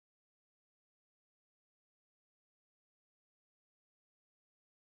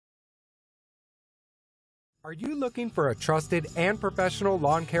Are you looking for a trusted and professional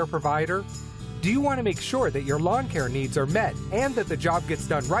lawn care provider? Do you want to make sure that your lawn care needs are met and that the job gets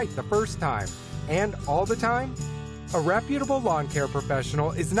done right the first time and all the time? A reputable lawn care professional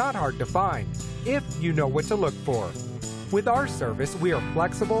is not hard to find if you know what to look for. With our service, we are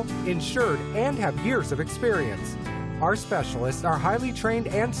flexible, insured, and have years of experience. Our specialists are highly trained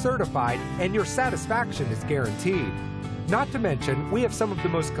and certified, and your satisfaction is guaranteed. Not to mention, we have some of the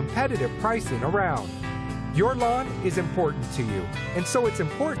most competitive pricing around. Your lawn is important to you, and so it's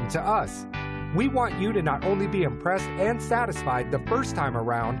important to us. We want you to not only be impressed and satisfied the first time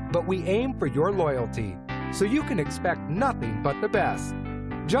around, but we aim for your loyalty, so you can expect nothing but the best.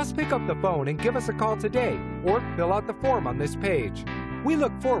 Just pick up the phone and give us a call today, or fill out the form on this page. We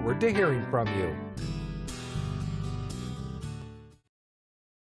look forward to hearing from you.